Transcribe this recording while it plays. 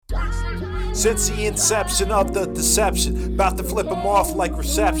since the inception of the deception. About to flip them off like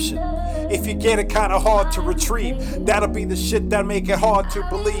reception. If you get it kinda hard to retrieve, that'll be the shit that make it hard to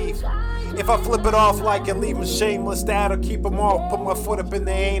believe. If I flip it off like and leave them shameless, that'll keep them off, put my foot up in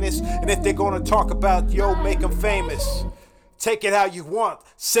the anus. And if they're gonna talk about yo, make them famous. Take it how you want,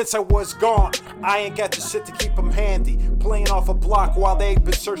 since I was gone, I ain't got the shit to keep them handy. Playing off a block while they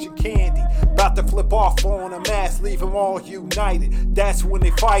been searching candy. About to flip off on a mass, leave them all united. That's when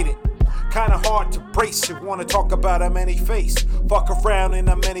they fight it. Kinda hard to brace it, wanna talk about how many face. Fuck around in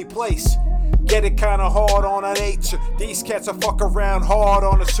a many place. Get it kinda hard on a nature. These cats are fuck around hard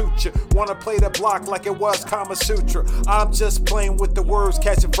on a suture. Wanna play the block like it was Kama Sutra. I'm just playing with the words,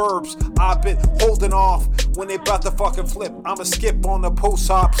 catching verbs. I've been holding off when they bout to fucking flip. I'ma skip on the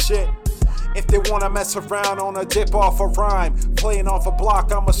post-hop shit. If they wanna mess around on a dip off a rhyme, playing off a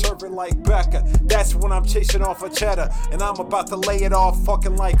block, I'ma serve it like Becca. That's when I'm chasing off a cheddar, and I'm about to lay it off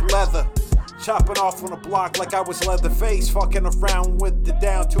fucking like leather. Chopping off on the block like I was Leatherface, fucking around with the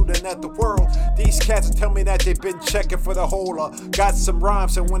down to the net the world. These cats tell me that they've been checking for the holder. Got some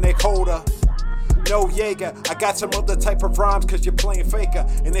rhymes and when they colder. No Jaeger, I got some other type of rhymes cause you're playing faker.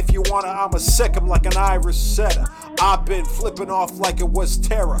 And if you wanna, I'ma sick 'em like an Irish setter. I've been flipping off like it was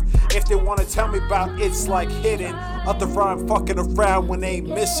terror. If they wanna tell me about it's like hidden. Other rhyme fucking around when they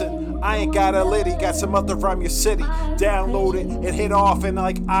missing. I ain't got a litty, got some other rhyme your city. Download it and hit off and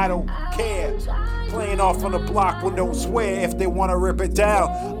like I don't care. Playing off on the block when don't swear. If they wanna rip it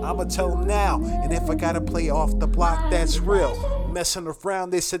down, I'ma tell them now. And if I gotta play off the block, that's real. Messing around,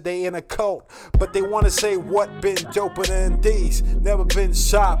 they said they in a cult, but they wanna say what been doper than these. Never been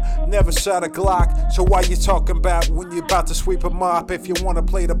shot, never shot a Glock. So why you talking about when you about to sweep a mop? If you wanna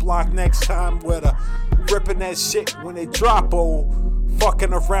play the block next time with a ripping that shit when they drop old.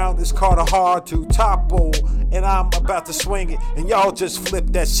 Fucking around is kinda hard to topple, and I'm about to swing it, and y'all just flip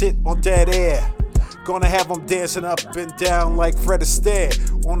that shit on dead air. Gonna have them dancing up and down like Fred Astaire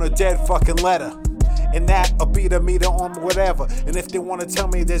on a dead fucking letter. And that'll be the meter on whatever. And if they wanna tell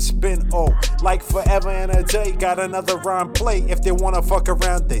me there's been like forever and a day, got another rhyme play. If they wanna fuck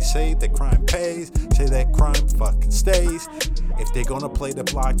around, they say that crime pays, say that crime fucking stays. If they gonna play the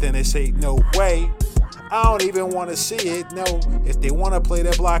block, then they say no way. I don't even wanna see it, no. If they wanna play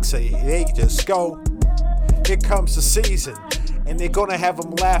the block, say they just go. Here comes the season, and they're gonna have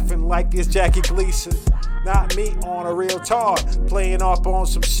them laughing like it's Jackie Gleason. Not me on a real tard, playing off on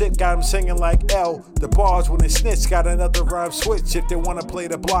some shit, got them singing like L. The bars when they snitch, got another rhyme switch if they wanna play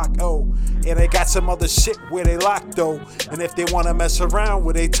the block, And they got some other shit where they lock though. And if they wanna mess around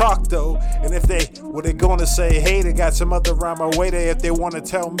where they talk though. And if they, what they gonna say, hey, they got some other rhyme away there. If they wanna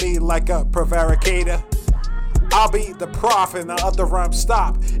tell me like a prevaricator, I'll be the prof and the other rhyme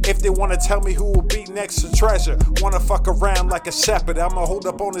stop. If they wanna tell me who will be next to Treasure, wanna fuck around like a shepherd, I'ma hold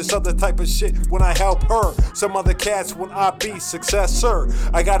up on this other type of shit when I help her. Some other cats when I be successor.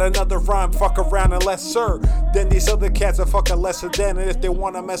 I got another rhyme, fuck around and lesser. Then these other cats are fucking lesser than. And if they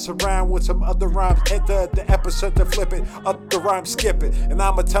wanna mess around with some other rhymes, enter the epicenter, flip it, up the rhyme, skip it. And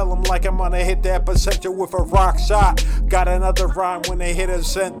I'ma tell them like I'm gonna hit the epicenter with a rock shot. Got another rhyme when they hit a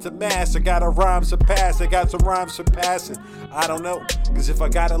center mass. I got a rhyme surpass, I got some rhymes surpassing. I don't know, cause if I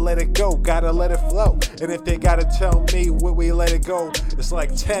gotta let it go, gotta let it flow. And if they gotta tell me where we let it go, it's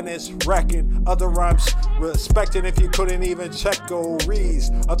like tennis, wrecking, other rhymes respecting if you couldn't even check go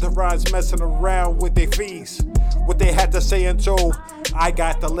reads. Other rhymes messing around with their fees. What they had to say and told, I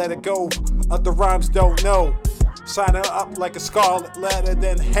got to let it go. Other rhymes don't know. Sign it up like a scarlet letter,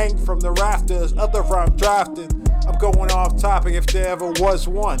 then hang from the rafters. Other rhyme drafting. I'm going off topic if there ever was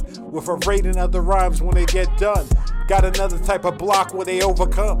one. With a rating of the rhymes when they get done. Got another type of block where they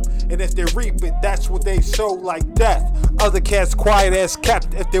overcome. And if they reap it, that's what they sow like death. Other cats quiet as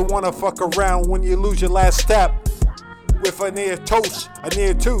kept if they wanna fuck around when you lose your last step. With a near toast, a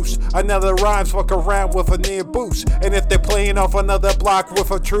near toast. Another rhymes fuck around with a near boost. And if they're playing off another block with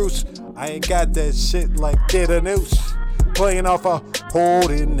a truce, I ain't got that shit like did a noose. Playing off a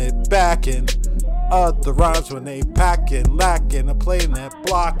holding it back and other rhymes when they packing, lacking. I'm playing that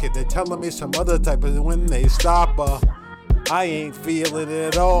block and they're telling me some other type of when they stop. I ain't feeling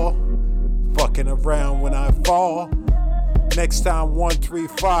it at all. Fucking around when I fall. Next time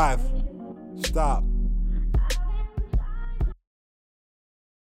 135. Stop.